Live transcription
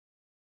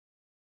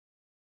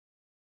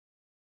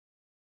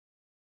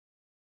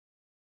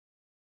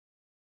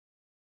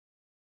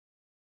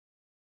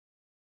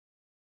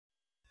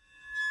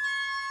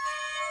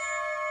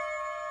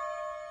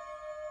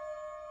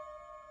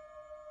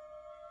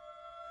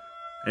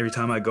Every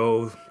time I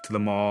go to the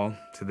mall,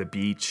 to the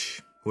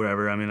beach,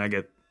 wherever, I mean, I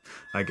get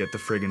the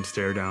friggin'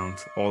 stare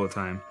downs all the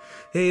time.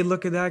 Hey,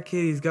 look at that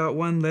kid, he's got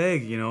one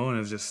leg, you know, and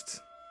it's just,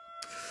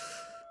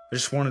 I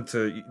just wanted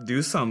to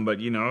do something, but,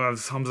 you know, I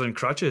was on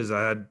crutches.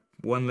 I had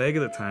one leg at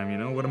the time, you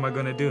know, what am I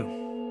gonna do?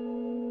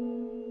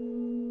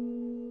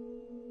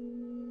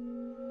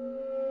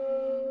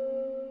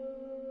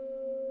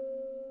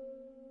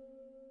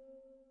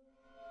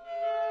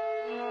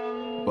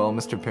 Well,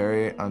 Mr.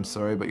 Perry, I'm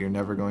sorry, but you're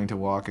never going to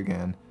walk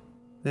again.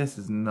 This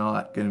is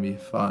not going to be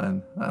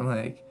fun. I'm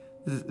like,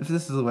 if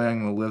this is the way I'm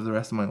going to live the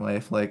rest of my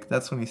life, like,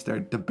 that's when you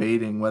start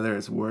debating whether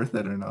it's worth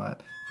it or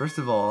not. First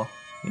of all,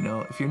 you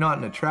know, if you're not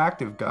an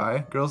attractive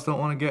guy, girls don't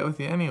want to get with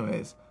you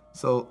anyways.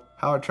 So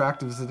how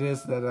attractive is it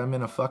is that I'm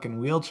in a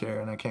fucking wheelchair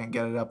and I can't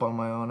get it up on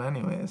my own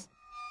anyways?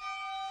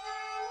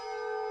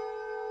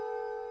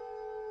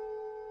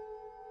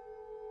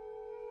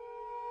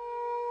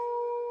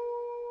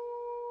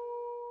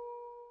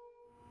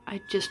 I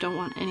just don't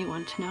want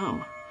anyone to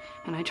know.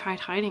 And I tried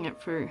hiding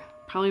it for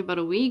probably about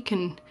a week,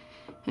 and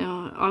you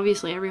know,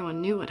 obviously everyone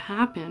knew what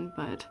happened,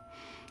 but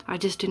I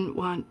just didn't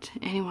want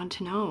anyone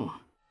to know.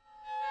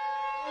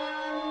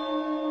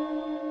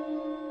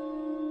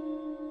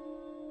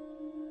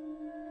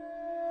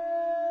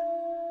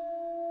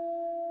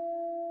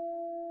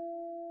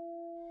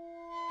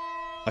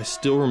 I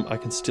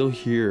can still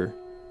hear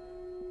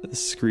the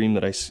scream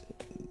that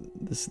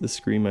the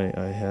scream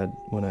I had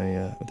when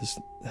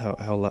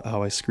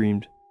how I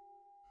screamed.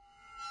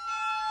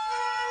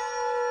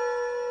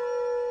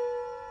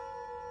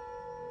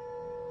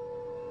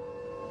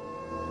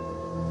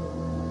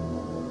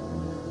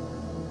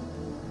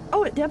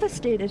 Oh, it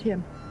devastated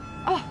him.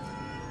 Oh,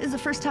 it was the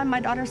first time my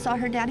daughter saw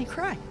her daddy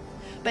cry.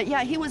 But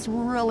yeah, he was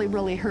really,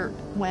 really hurt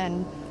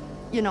when,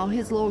 you know,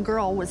 his little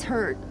girl was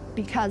hurt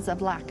because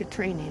of lack of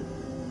training.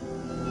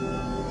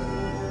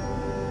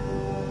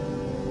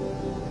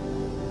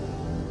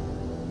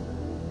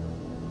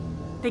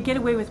 They get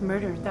away with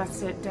murder,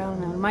 that's it, down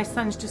now. My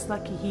son's just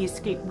lucky he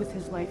escaped with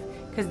his life,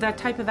 because that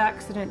type of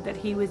accident that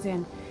he was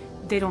in,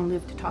 they don't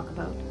live to talk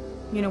about.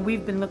 You know,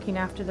 we've been looking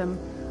after them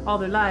all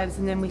their lives,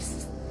 and then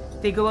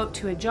they go out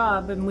to a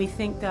job, and we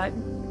think that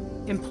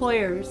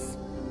employers,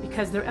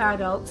 because they're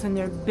adults and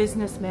they're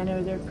businessmen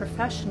or they're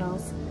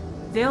professionals,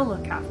 they'll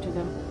look after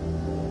them.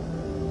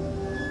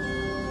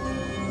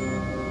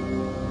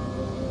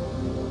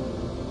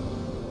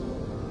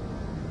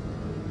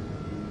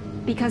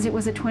 Because it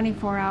was a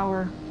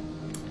 24-hour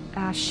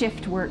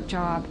shift work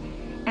job,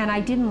 and I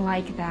didn't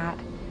like that.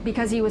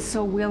 Because he was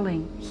so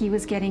willing, he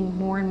was getting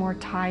more and more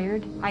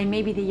tired. I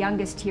may be the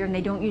youngest here, and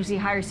they don't usually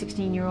hire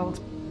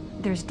 16-year-olds.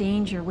 There's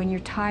danger. When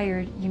you're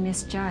tired, you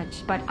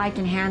misjudge. But I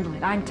can handle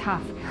it. I'm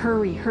tough.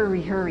 Hurry,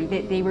 hurry, hurry.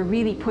 They were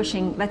really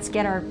pushing, let's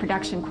get our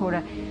production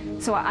quota.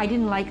 So I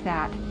didn't like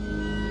that.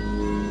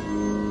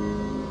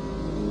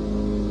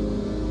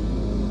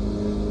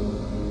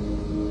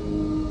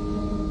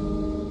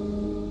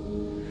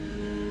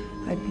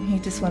 He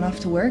just went off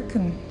to work,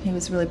 and he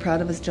was really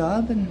proud of his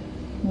job, and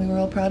we were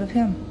all proud of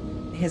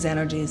him. His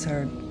energies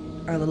are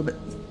a little bit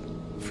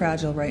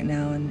fragile right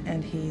now,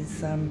 and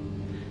he's,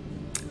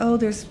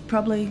 there's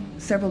probably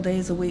several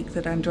days a week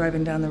that I'm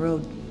driving down the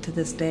road to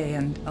this day,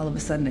 and all of a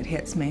sudden it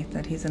hits me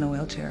that he's in a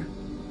wheelchair.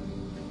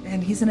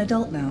 And he's an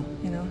adult now,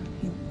 you know.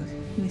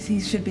 He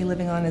should be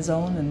living on his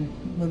own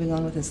and moving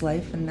on with his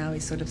life, and now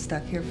he's sort of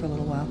stuck here for a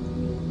little while.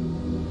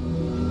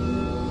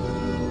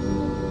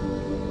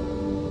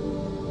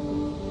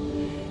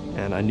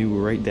 And I knew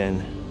right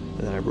then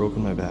that I'd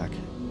broken my back.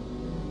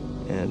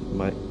 And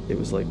it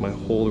was like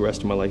the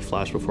rest of my life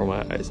flashed before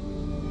my eyes.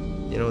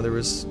 You know, there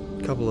was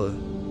a couple of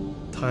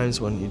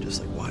times when you're just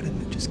like, why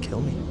didn't it just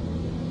kill me?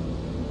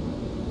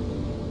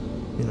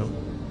 You know?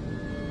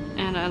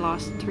 And I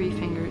lost 3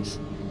 fingers.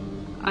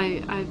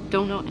 I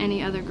don't know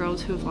any other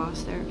girls who have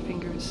lost their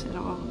fingers at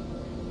all.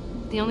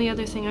 The only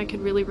other thing I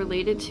could really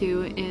relate it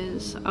to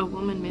is a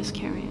woman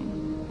miscarrying.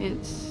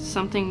 It's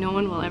something no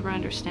one will ever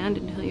understand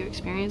until you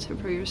experience it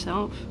for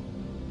yourself.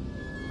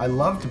 I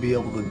love to be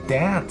able to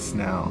dance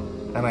now,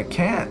 and I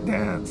can't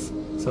dance.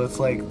 So it's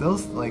like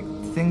those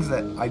things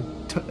that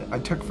I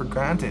took for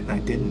granted and I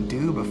didn't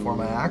do before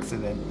my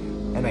accident,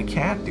 and I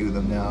can't do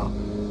them now.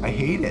 I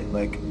hate it.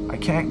 Like, I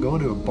can't go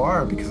to a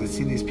bar because I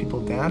see these people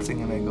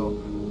dancing and I go,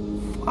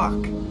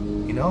 fuck.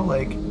 You know,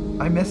 like,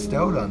 I missed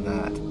out on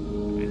that.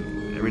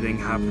 Everything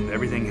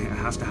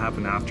has to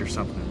happen after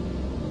something.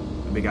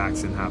 A big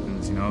accident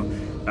happens, you know.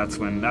 That's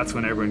when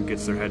everyone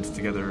gets their heads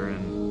together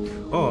and,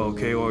 oh,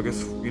 okay, well, I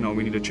guess, you know,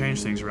 we need to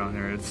change things around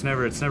here. It's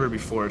never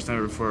before,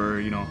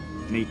 you know,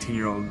 an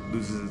 18-year-old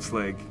loses its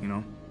leg, you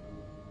know.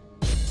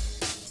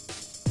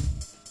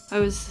 I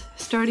was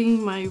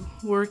starting my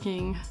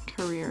working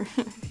career,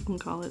 if you can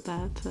call it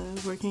that,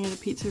 working at a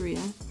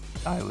pizzeria.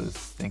 I was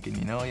thinking,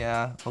 you know,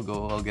 yeah,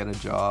 I'll get a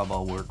job,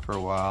 I'll work for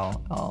a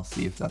while, I'll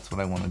see if that's what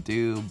I want to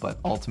do, but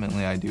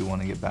ultimately I do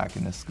want to get back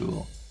into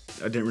school.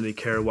 I didn't really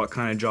care what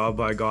kind of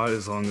job I got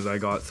as long as I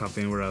got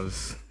something where I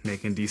was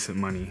making decent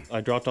money.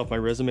 I dropped off my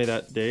resume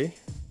that day,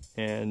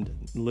 And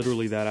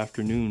literally that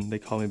afternoon, they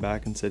called me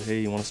back and said,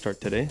 hey, you want to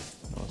start today?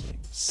 And I was like,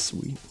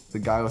 sweet. The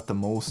guy with the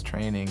most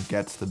training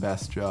gets the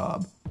best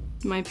job.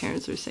 My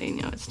parents were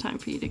saying, it's time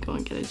for you to go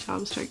and get a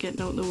job, start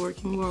getting out in the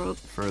working world.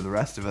 For the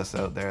rest of us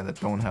out there that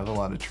don't have a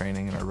lot of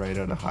training and are right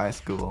out of high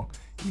school,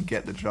 you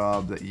get the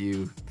job that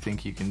you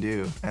think you can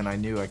do, and I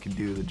knew I could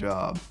do the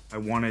job. I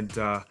wanted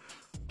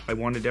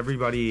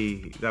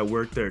everybody that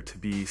worked there to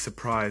be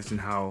surprised in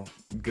how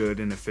good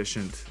and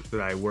efficient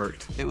that I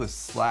worked. It was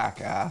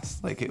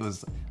slack-assed.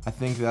 I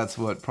think that's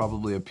what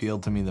probably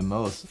appealed to me the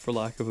most. For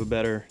lack of a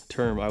better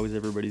term, I was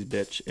everybody's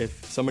bitch.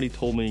 If somebody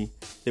told me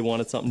they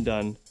wanted something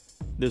done,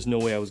 there's no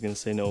way I was going to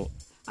say no.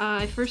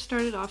 I first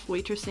started off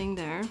waitressing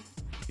there.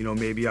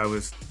 Maybe I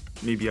was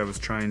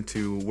trying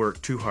to work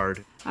too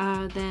hard.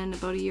 Then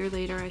about a year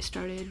later, I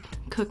started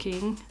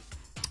cooking.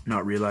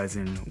 Not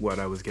realizing what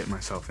I was getting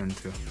myself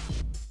into.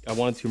 I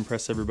wanted to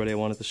impress everybody. I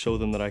wanted to show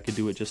them that I could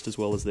do it just as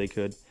well as they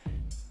could.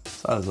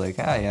 So I was like,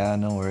 yeah,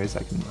 no worries,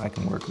 I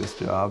can work this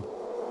job.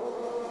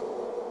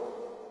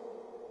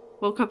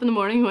 Woke up in the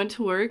morning, went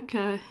to work.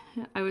 I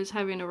was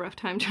having a rough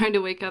time trying to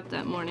wake up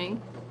that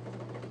morning.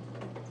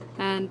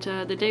 And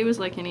the day was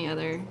like any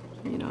other.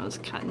 I was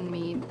cutting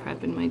meat,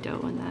 prepping my dough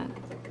and that.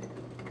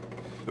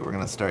 So we're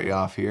gonna start you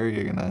off here.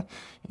 You're gonna,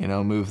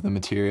 move the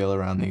material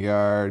around the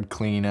yard,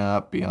 clean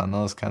up, be on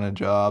those kind of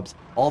jobs.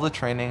 All the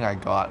training I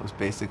got was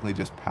basically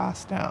just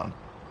passed down.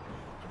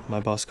 My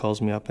boss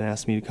calls me up and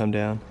asks me to come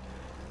down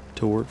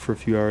to work for a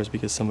few hours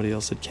because somebody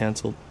else had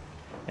canceled,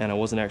 and I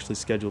wasn't actually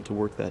scheduled to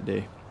work that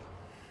day.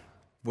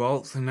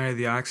 Well, the night of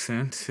the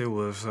accident, it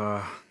was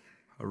a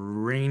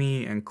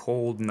rainy and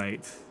cold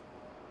night.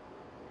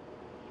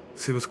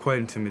 So it was quite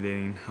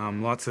intimidating.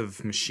 Lots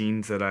of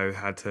machines that I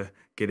had to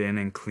get in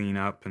and clean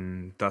up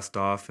and dust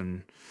off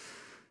and,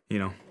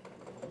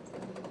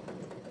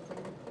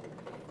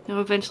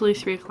 Eventually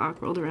 3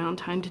 o'clock rolled around,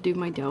 time to do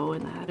my dough,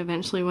 and that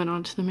eventually went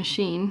onto the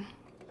machine.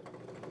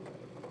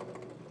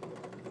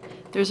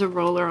 There's a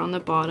roller on the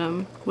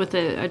bottom with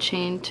a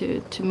chain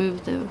to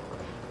move the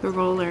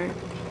roller.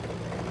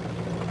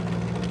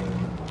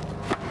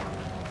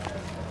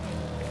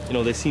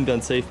 They seemed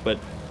unsafe, but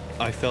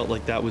I felt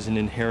like that was an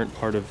inherent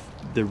part of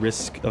the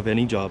risk of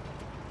any job.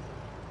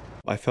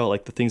 I felt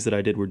like the things that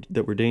I did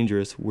that were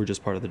dangerous were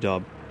just part of the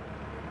job.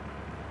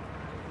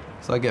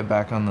 So I get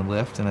back on the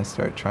lift and I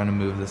start trying to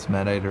move this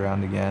medite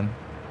around again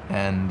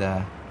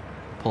and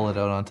pull it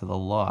out onto the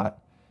lot,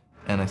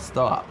 and I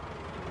stop.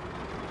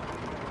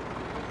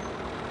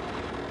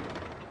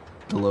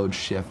 The load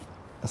shift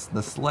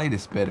the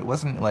slightest bit. It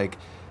wasn't like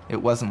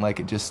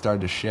it just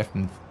started to shift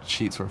and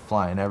sheets were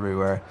flying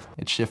everywhere.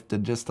 It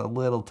shifted just a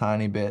little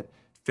tiny bit.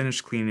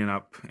 Finished cleaning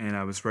up and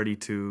I was ready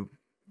to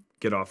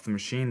get off the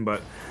machine,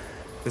 but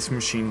this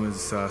machine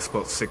was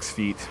about 6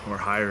 feet or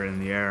higher in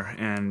the air,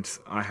 and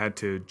I had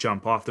to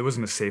jump off. There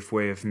wasn't a safe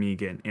way of me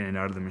getting in and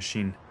out of the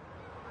machine.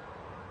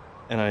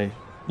 And I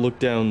looked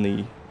down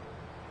the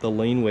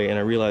laneway and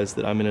I realized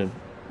that I'm in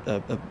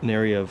an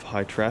area of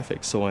high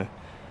traffic, so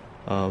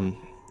I'm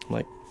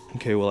like,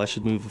 okay, well, I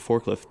should move the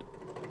forklift.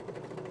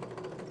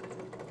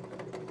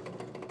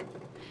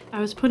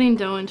 I was putting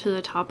dough into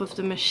the top of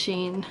the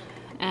machine,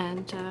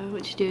 and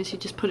what you do is you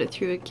just put it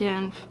through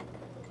again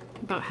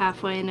about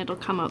halfway and it'll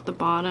come out the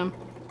bottom.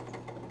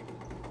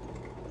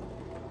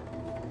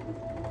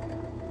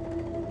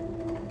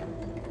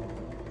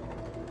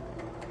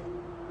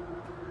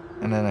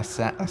 And then I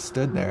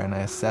stood there and I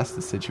assessed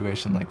the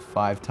situation like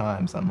 5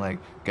 times. I'm like,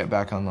 get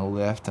back on the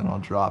lift and I'll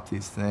drop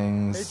these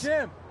things.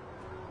 Hey, Jim.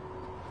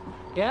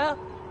 Yeah?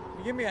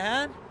 You give me a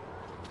hand?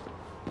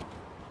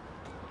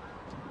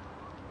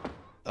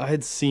 I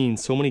had seen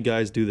so many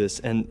guys do this,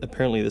 and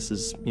apparently this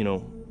is,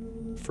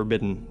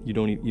 forbidden. You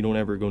don't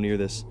ever go near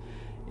this,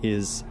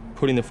 is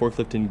putting the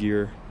forklift in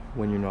gear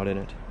when you're not in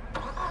it.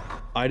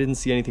 I didn't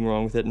see anything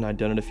wrong with it, and I'd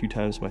done it a few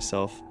times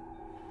myself.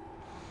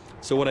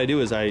 So what I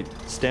do is I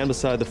stand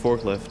beside the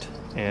forklift,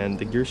 and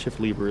the gear shift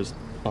lever is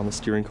on the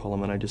steering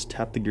column, and I just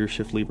tap the gear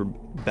shift lever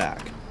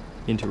back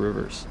into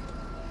reverse.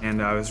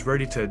 And I was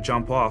ready to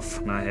jump off,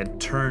 and I had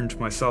turned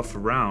myself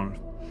around.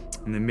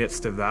 In the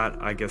midst of that,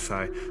 I guess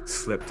I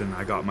slipped and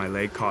I got my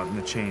leg caught in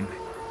the chain.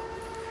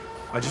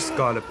 I just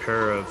got a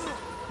pair of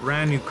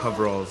brand new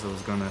coveralls. I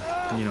was gonna,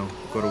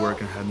 go to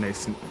work and had a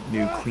nice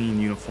new clean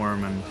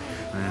uniform, and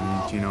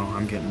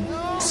I'm getting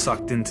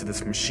sucked into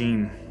this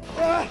machine.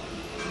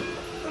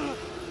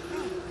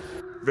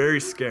 Very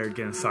scared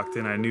getting sucked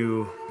in. I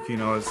knew,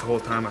 this whole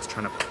time I was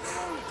trying to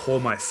pull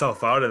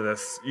myself out of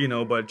this,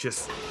 but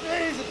just...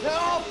 Jesus,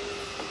 help!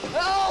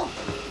 Help!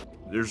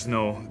 There's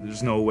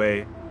no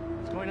way.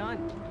 What's going on?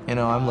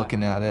 I'm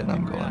looking at it and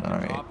I'm going, all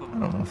right, I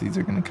don't know if these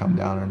are gonna come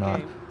down or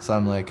not. So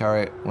I'm like, all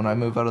right, when I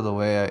move out of the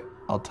way,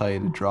 I'll tell you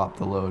to drop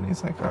the load. And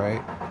he's like, all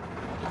right.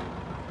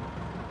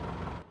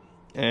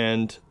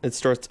 And it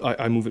starts,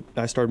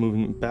 I started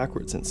moving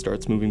backwards, and it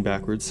starts moving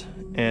backwards.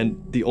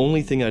 And the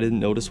only thing I didn't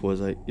notice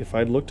was if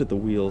I'd looked at the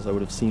wheels, I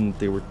would have seen that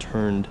they were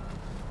turned.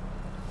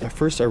 At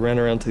first I ran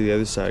around to the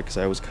other side because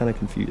I was kind of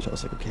confused. I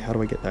was like, okay, how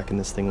do I get back in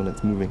this thing when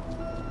it's moving?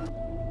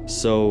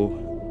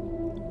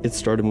 So it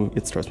starts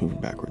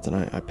moving backwards, and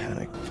I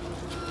panicked.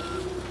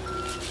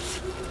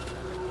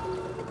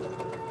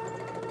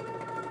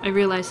 I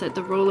realized that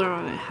the roller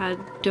on it had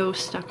dough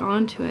stuck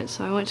onto it,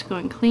 so I went to go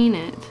and clean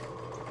it.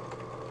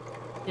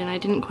 And I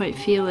didn't quite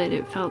feel it.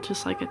 It felt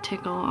just like a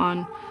tickle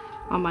on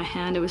my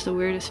hand. It was the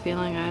weirdest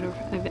feeling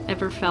I've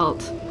ever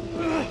felt.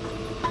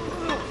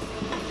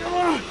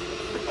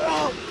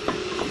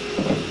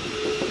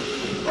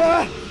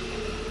 I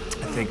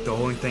think the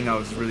only thing I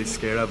was really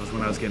scared of was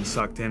when I was getting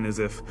sucked in, is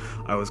if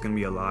I was going to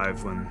be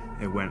alive when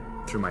it went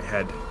through my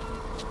head.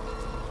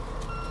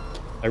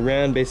 I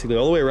ran basically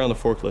all the way around the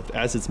forklift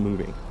as it's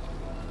moving.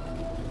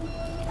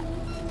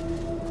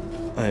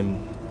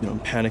 I'm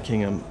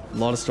panicking. A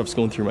lot of stuff's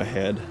going through my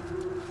head.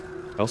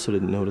 I also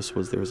didn't notice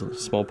there was a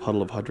small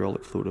puddle of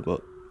hydraulic fluid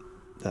about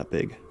that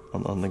big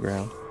on the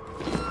ground.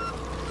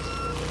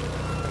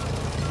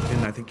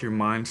 And I think your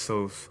mind's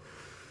so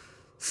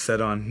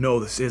set on,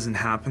 no, this isn't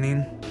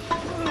happening.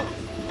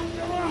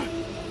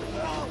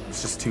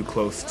 It's just too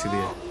close to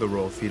the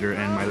roll feeder,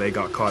 and my leg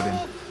got caught in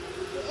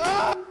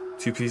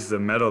two pieces of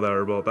metal that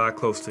were about that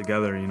close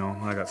together, you know.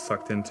 I got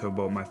sucked into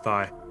about my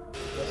thigh.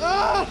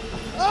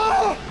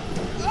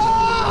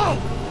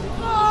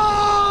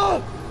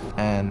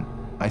 And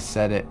I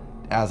said it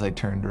as I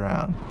turned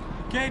around.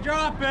 Okay,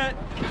 drop it.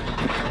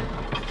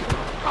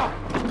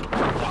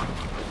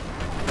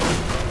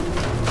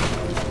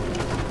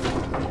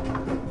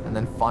 And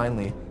then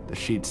finally, the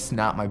sheet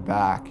snapped my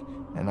back,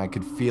 and I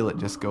could feel it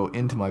just go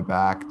into my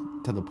back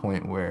to the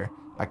point where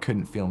I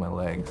couldn't feel my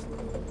legs.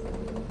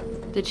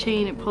 The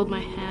chain, it pulled my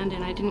hand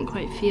and I didn't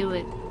quite feel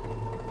it.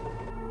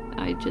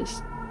 I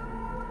just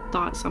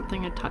thought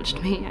something had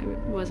touched me. I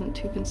wasn't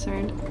too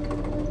concerned.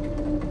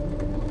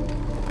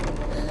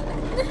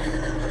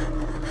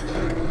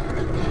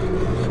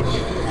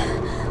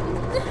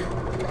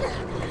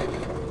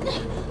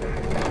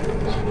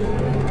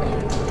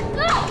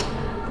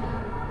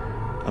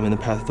 I'm in the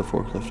path of the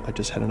forklift. I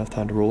just had enough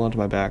time to roll onto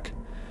my back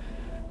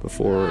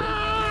before...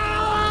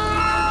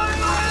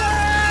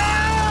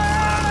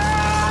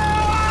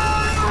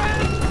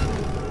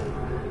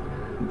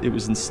 It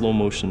was in slow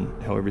motion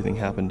how everything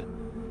happened,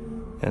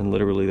 and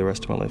literally the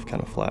rest of my life kind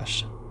of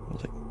flashed. I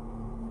was like,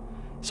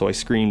 so I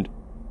screamed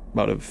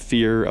out of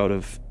fear, out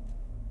of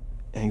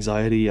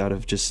anxiety, out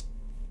of just,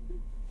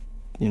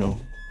 I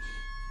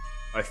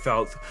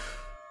felt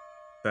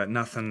that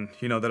nothing,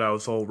 that I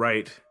was all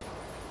right.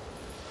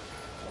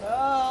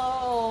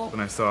 No. When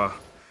I saw,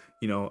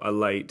 a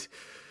light,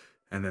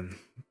 and then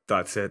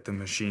that's it, the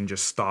machine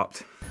just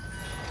stopped.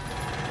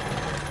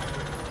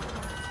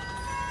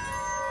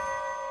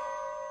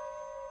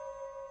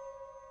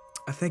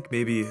 I think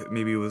maybe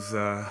it was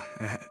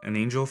an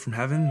angel from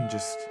heaven,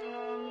 just...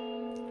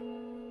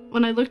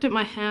 When I looked at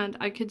my hand,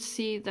 I could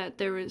see that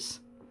there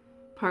was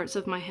parts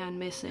of my hand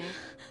missing.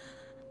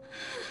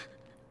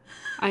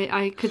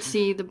 I could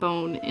see the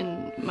bone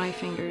in my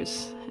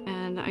fingers,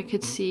 and I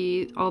could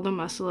see all the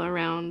muscle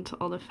around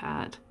all the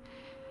fat.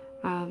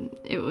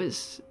 It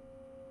was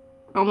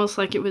almost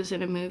like it was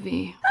in a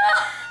movie.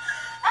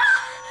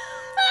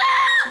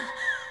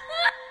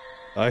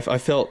 I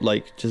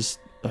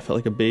felt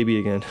like a baby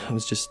again. I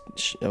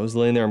was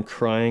laying there, I'm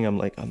crying. I'm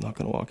like, I'm not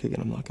gonna walk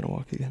again. I'm not gonna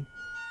walk again.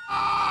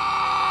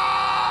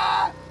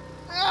 I'm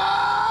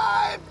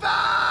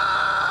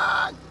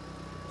back!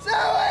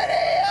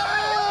 Somebody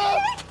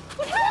help!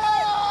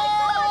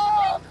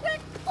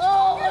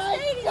 Oh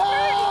my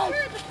God!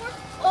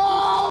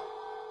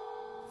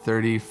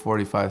 30,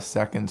 45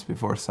 seconds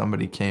before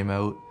somebody came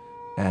out,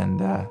 and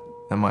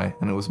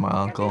it was my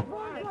uncle.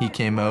 He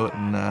came out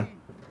and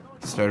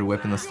started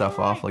whipping the stuff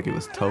off like it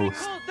was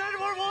toast.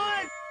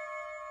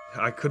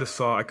 I could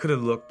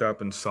have looked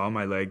up and saw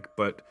my leg,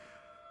 but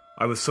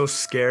I was so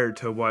scared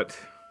to what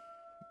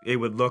it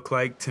would look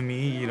like to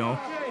me, It'll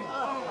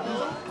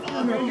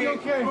be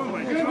okay. It'll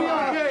be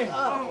okay.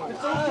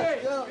 It's okay.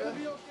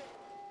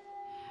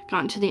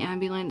 Got into the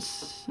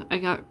ambulance. I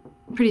got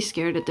pretty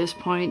scared at this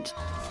point.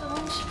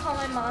 Someone should call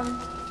my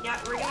mom. Yeah,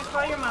 we're gonna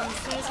call your mom as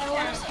soon as I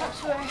want to talk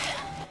to her.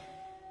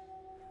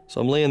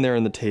 So I'm laying there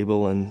on the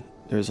table, and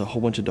there's a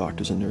whole bunch of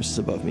doctors and nurses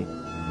above me.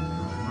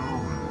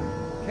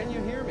 Can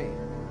you hear me?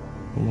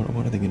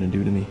 What are they gonna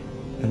do to me?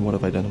 And what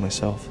have I done to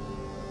myself?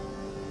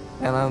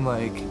 And I'm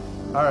like,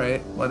 all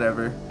right,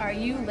 whatever. Are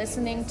you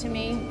listening to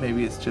me?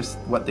 Maybe it's just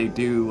what they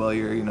do while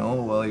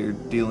you're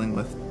dealing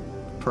with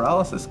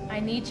paralysis. I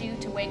need you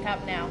to wake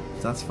up now.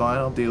 That's fine,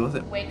 I'll deal with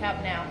it. Wake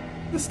up now.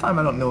 This time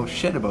I don't know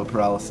shit about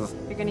paralysis.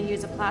 You're gonna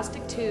use a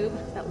plastic tube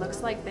that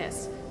looks like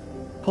this.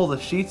 Pull the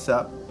sheets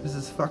up, there's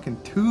this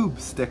fucking tube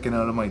sticking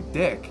out of my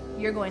dick.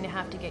 You're going to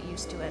have to get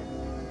used to it.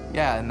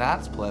 Yeah, and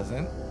that's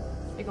pleasant.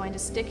 You're going to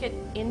stick it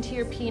into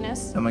your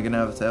penis. Am I gonna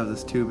have to have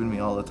this tube in me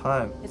all the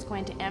time? It's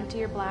going to empty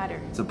your bladder.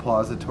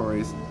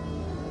 Suppositories,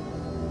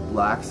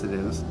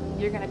 laxatives.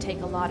 You're gonna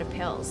take a lot of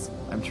pills.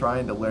 I'm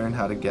trying to learn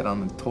how to get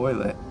on the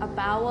toilet. A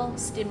bowel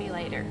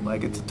stimulator.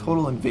 Like, it's a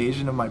total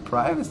invasion of my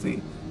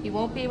privacy. You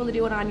won't be able to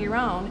do it on your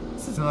own.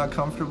 This is not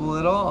comfortable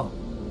at all.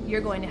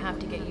 You're going to have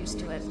to get used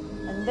to it.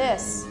 And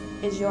this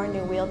is your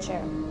new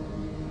wheelchair.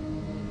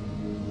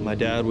 My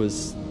dad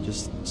was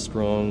just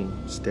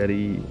strong,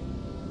 steady,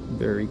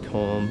 very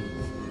calm.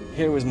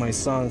 Here was my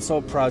son,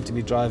 so proud to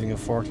be driving a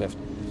forklift.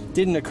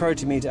 Didn't occur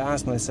to me to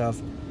ask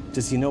myself,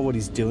 does he know what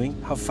he's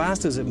doing? How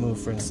fast does it move,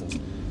 for instance?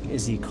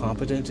 Is he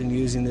competent in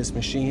using this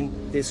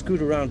machine? They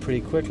scoot around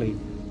pretty quickly.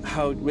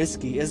 How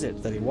risky is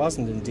it that he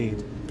wasn't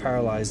indeed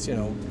paralyzed, you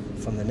know,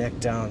 from the neck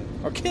down,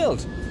 or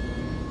killed?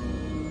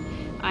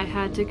 I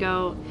had to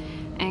go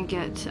and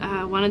get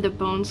one of the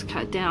bones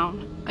cut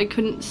down. I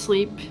couldn't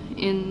sleep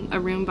in a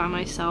room by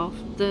myself.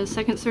 The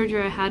second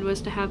surgery I had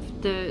was to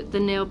have the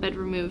nail bed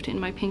removed in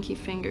my pinky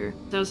finger.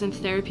 I was in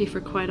therapy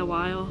for quite a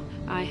while.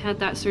 I had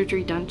that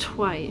surgery done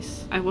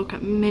twice. I woke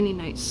up many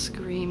nights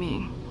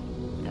screaming.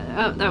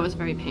 That was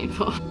very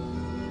painful.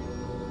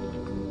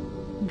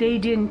 They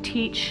didn't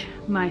teach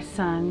my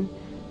son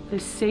the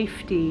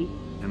safety.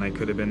 And I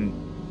could have been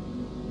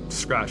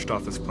scratched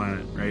off this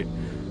planet, right?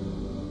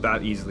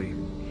 That easily.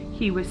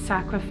 He was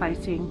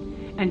sacrificing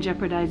and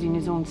jeopardizing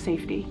his own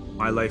safety.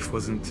 My life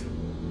wasn't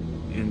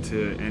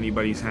into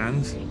anybody's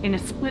hands. In a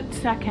split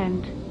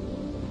second,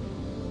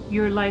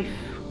 your life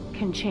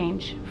can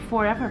change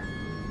forever.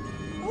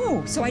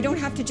 Oh, so I don't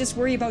have to just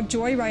worry about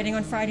joyriding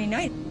on Friday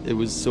night. It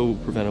was so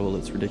preventable,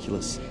 it's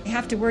ridiculous. I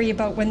have to worry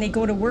about when they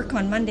go to work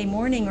on Monday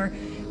morning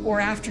or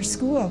after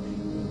school.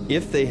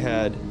 If they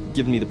had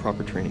given me the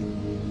proper training.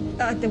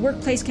 The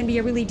workplace can be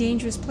a really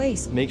dangerous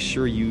place. Make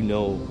sure you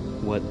know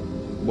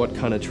what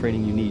kind of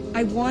training you need.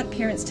 I want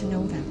parents to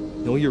know that.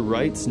 Know your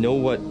rights, know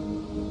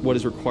what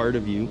is required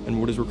of you and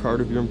what is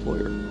required of your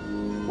employer.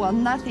 Well,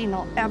 nothing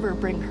will ever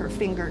bring her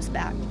fingers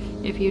back.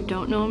 If you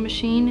don't know a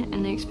machine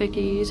and they expect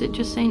you to use it,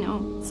 just say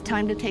no. It's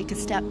time to take a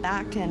step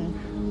back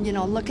and, you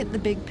know, look at the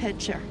big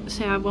picture.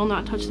 Say, I will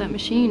not touch that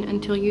machine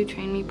until you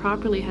train me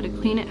properly, how to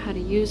clean it, how to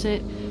use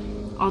it,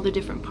 all the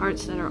different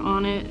parts that are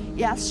on it.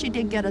 Yes, she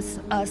did get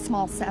a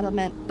small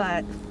settlement,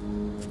 but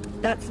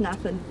that's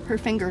nothing. Her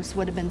fingers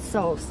would have been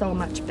so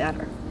much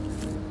better.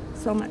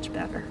 So much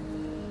better.